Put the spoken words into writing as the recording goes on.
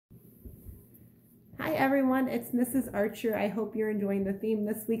Hi everyone, it's Mrs. Archer. I hope you're enjoying the theme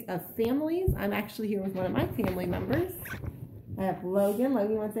this week of families. I'm actually here with one of my family members. I have Logan.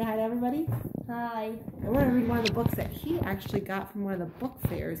 Logan, you want to say hi to everybody? Hi. I want to read one of the books that he actually got from one of the book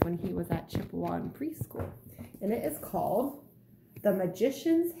fairs when he was at Chippewa in preschool. And it is called The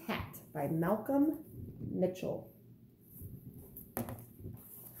Magician's Hat by Malcolm Mitchell.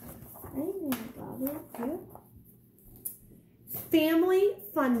 Family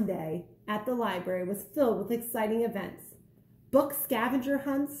Fun Day at the library was filled with exciting events. Book scavenger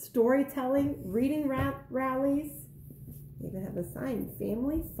hunts, storytelling, reading rallies. They even have a sign,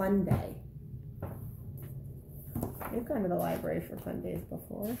 Family Fun Day. I've gone to the library for fun days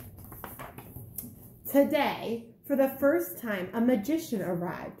before. Today, for the first time, a magician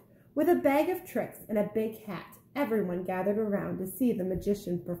arrived with a bag of tricks and a big hat. Everyone gathered around to see the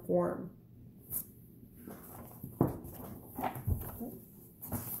magician perform.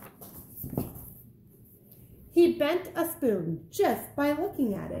 He bent a spoon just by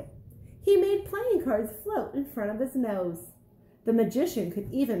looking at it. He made playing cards float in front of his nose. The magician could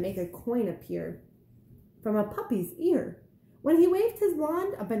even make a coin appear from a puppy's ear. When he waved his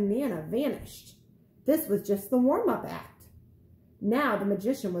wand, a banana vanished. This was just the warm-up act. Now the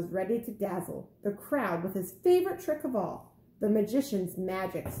magician was ready to dazzle the crowd with his favorite trick of all. The magician's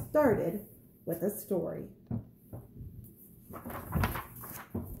magic started with a story.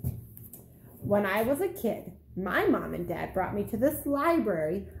 When I was a kid, my mom and dad brought me to this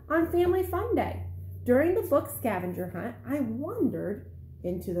library on Family Fun Day. During the book scavenger hunt, I wandered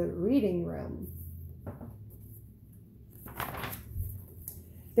into the reading room.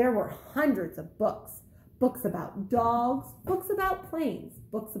 There were hundreds of books. Books about dogs, books about planes,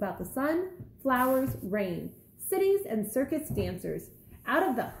 books about the sun, flowers, rain, cities, and circus dancers. Out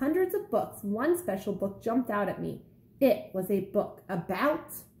of the hundreds of books, one special book jumped out at me. It was a book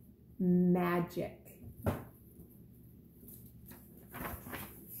about magic.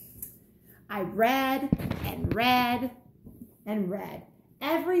 I read and read and read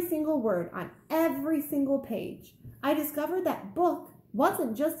every single word on every single page. I discovered that book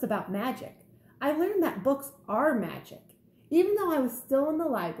wasn't just about magic. I learned that books are magic. Even though I was still in the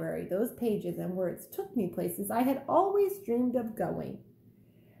library, those pages and words took me places I had always dreamed of going.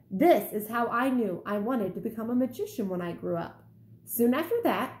 This is how I knew I wanted to become a magician when I grew up. Soon after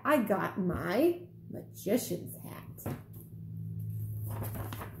that, I got my magician's hat.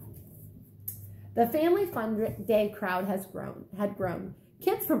 The Family Fun Day crowd had grown.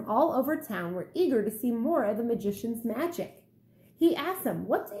 Kids from all over town were eager to see more of the magician's magic. He asked them,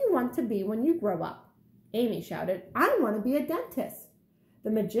 "What do you want to be when you grow up?" Amy shouted, "I want to be a dentist."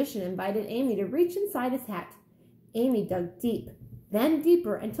 The magician invited Amy to reach inside his hat. Amy dug deep, then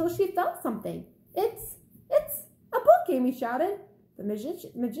deeper until she felt something. It's a book," Amy shouted. The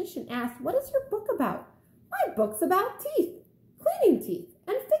magician asked, "What is your book about?" "My book's about teeth, cleaning teeth,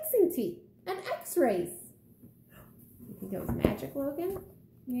 and fixing teeth, and x-rays." You think it was magic, Logan?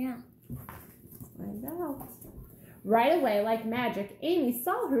 Yeah. Let's find out. Right away, like magic, Amy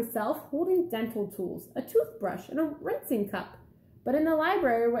saw herself holding dental tools, a toothbrush, and a rinsing cup. But in the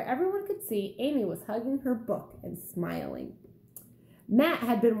library where everyone could see, Amy was hugging her book and smiling. Matt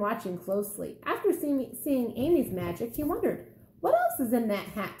had been watching closely. After seeing Amy's magic, he wondered, "What else is in that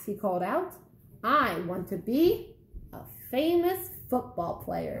hat?" he called out. "I want to be a famous football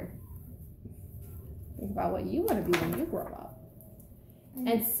player." Think about what you want to be when you grow up.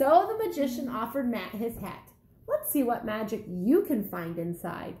 And so the magician offered Matt his hat. "Let's see what magic you can find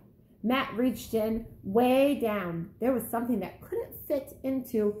inside." Matt reached in way down. There was something that couldn't fit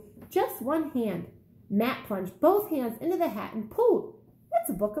into just one hand. Matt plunged both hands into the hat and pulled.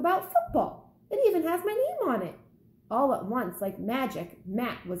 It's a book about football. It even has my name on it. All at once, like magic,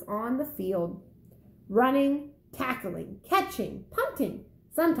 Matt was on the field. Running, tackling, catching, punting,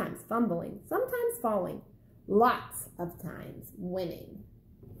 sometimes fumbling, sometimes falling, lots of times winning.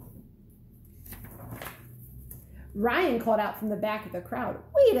 Ryan called out from the back of the crowd,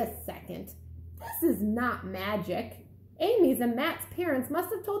 "Wait a second. This is not magic." Amy's and Matt's parents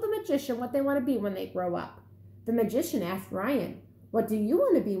must have told the magician what they want to be when they grow up. The magician asked Ryan, "What do you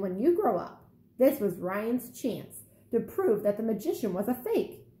want to be when you grow up?" This was Ryan's chance to prove that the magician was a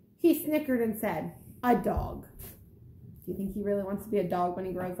fake. He snickered and said, "A dog." Do you think he really wants to be a dog when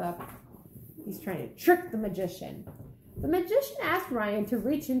he grows up? He's trying to trick the magician. The magician asked Ryan to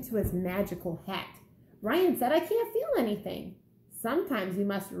reach into his magical hat. Ryan said, "I can't feel anything." Sometimes you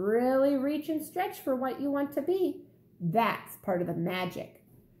must really reach and stretch for what you want to be. That's part of the magic.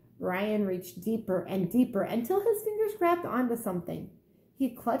 Ryan reached deeper and deeper until his fingers grabbed onto something.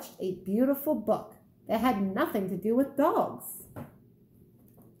 He clutched a beautiful book that had nothing to do with dogs.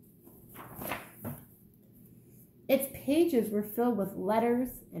 Its pages were filled with letters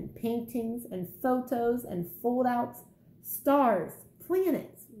and paintings and photos and fold-outs, stars,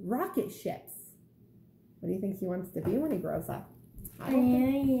 planets, rocket ships. What do you think he wants to be when he grows up? I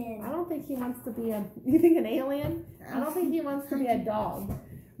don't think he wants to be you think an alien? I don't think he wants to be a dog.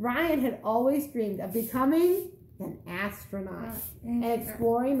 Ryan had always dreamed of becoming an astronaut and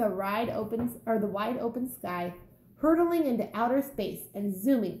exploring the wide open sky, hurtling into outer space and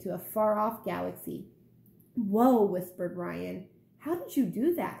zooming to a far-off galaxy. Whoa, whispered Ryan. How did you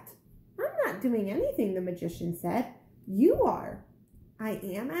do that? I'm not doing anything, the magician said. You are. I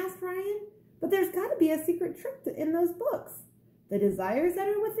am, asked Ryan. But there's got to be a secret trick in those books. The desires that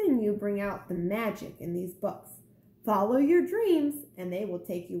are within you bring out the magic in these books. Follow your dreams, and they will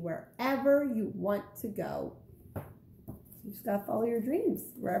take you wherever you want to go. You just got to follow your dreams,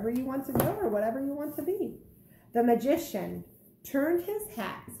 wherever you want to go or whatever you want to be. The magician turned his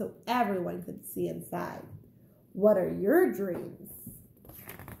hat so everyone could see inside. What are your dreams?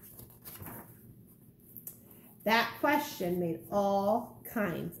 That question made all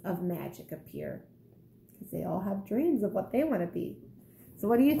kinds of magic appear because they all have dreams of what they want to be. So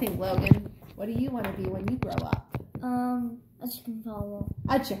what do you think, Logan? What do you want to be when you grow up? A chicken farmer.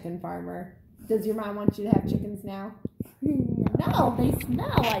 A chicken farmer. Does your mom want you to have chickens now? No. No, they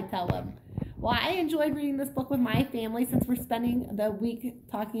smell, I tell them. Well, I enjoyed reading this book with my family. Since we're spending the week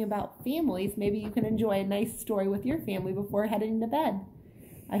talking about families, maybe you can enjoy a nice story with your family before heading to bed.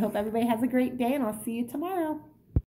 I hope everybody has a great day, and I'll see you tomorrow.